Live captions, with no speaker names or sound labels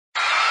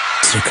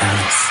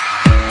Masterclass.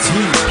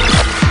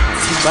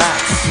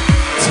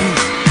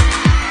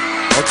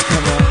 어떻게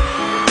하면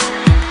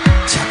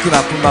자꾸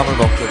나쁜 맘을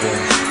먹게 돼.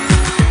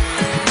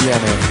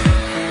 미안해.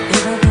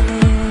 이러고는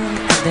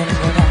안 되는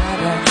걸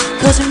알아.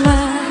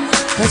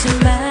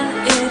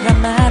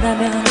 거짓말이란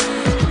말하면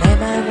내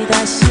마음이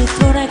다시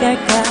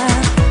돌아갈까.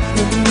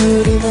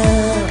 눈물이 나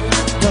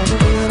너무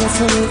미안해서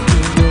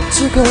느낌을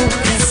주고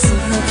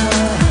가슴에 더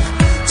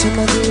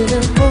정말들은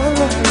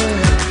몰라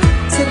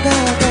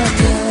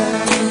생각하면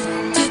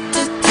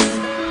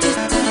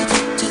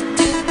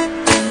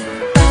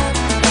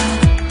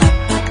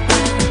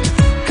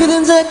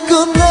그는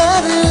자꾸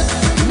나를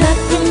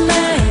나쁜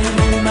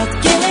마음을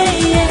먹게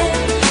해.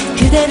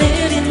 그대를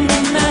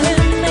잊는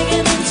마음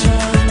내게는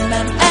정말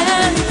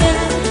아니야.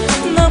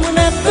 너무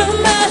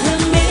나쁜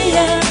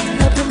마음이야.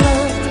 나쁜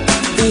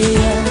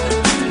마음이야.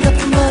 나쁜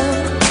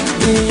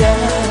마음이야.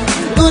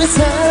 우리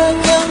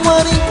사랑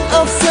영원히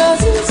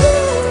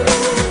없어지잖아.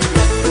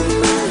 나쁜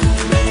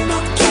마음을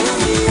먹게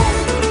해.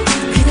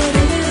 그대를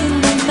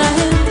잊는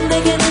마음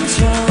내게는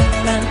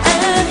정말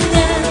아니야.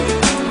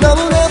 너무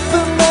나쁜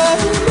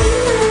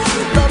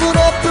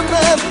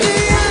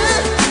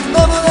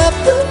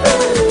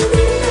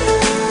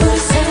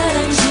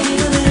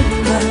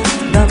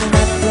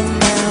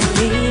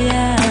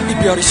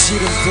이별이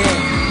싫은데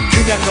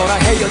그냥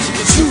너랑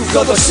헤어지고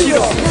죽어도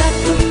싫어.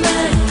 나쁜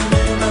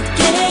마음을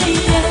먹게 해.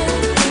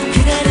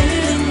 그대를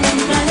잊는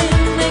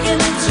마음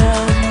내게는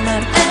정말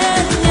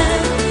아니야.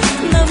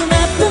 너무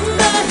나쁜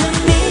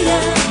마음이야.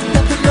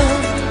 나쁜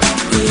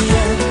마음이야.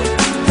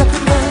 나쁜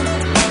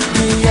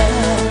마음이야.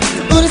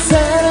 우리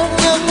사랑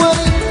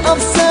영원히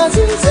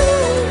없어지잖아.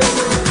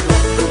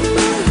 나쁜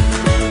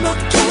마음을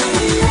먹게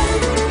해.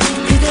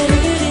 그대를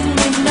잊는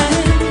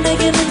마음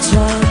내게는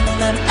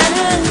정말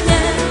아니야.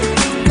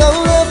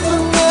 너무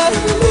나쁜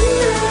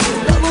마음이야.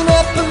 너무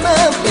나쁜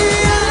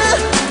마음이야.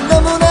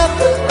 너무 나쁜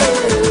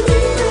마음이야.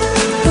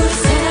 우리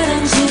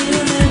사랑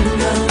지우는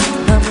건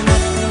너무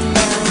나쁜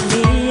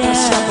마음이야.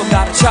 다시 한번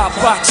나를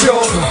잡아줘.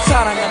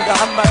 사랑한다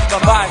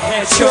한마디만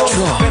말해줘.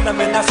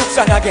 맨날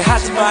속상하게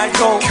하지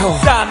말고.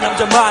 딴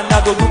남자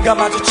만나도 누가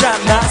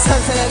마주쳤나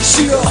상상하기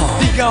싫어.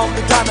 네가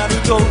없는 단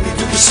하루도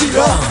믿기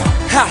싫어.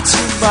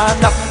 하지만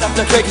나쁜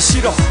남자 되기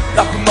싫어.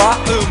 나쁜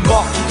마음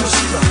먹기도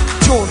싫어.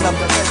 좋은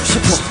남자 되고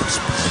싶어.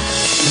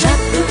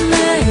 나쁜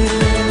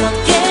마음을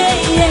먹게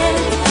해.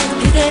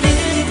 그대를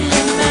잊는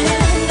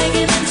마음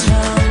내게는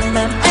정말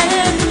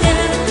아니야.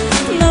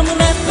 너무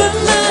나쁜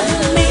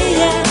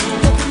마음이야.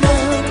 나쁜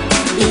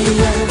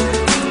마음이야.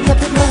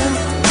 나쁜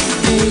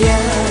마음이야.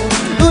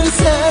 우리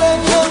사랑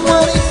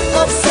영원히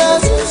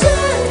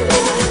없어지잖아.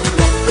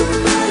 나쁜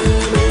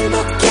마음을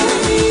먹게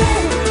해.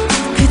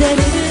 그대를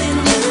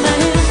잊는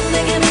마음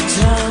내게는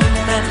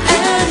정말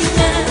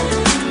아니야.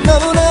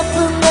 너무 나쁜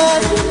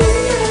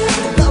마음이야.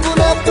 너무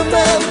나쁜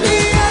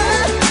마음이야.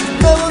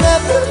 너무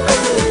나쁜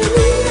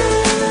마음이야.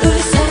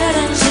 우리 사랑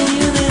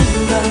지우는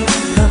건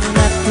너무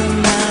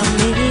나쁜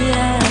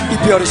마음이야.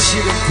 이별이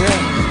싫은데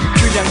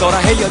그냥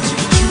너랑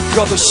헤어지기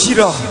죽어도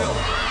싫어.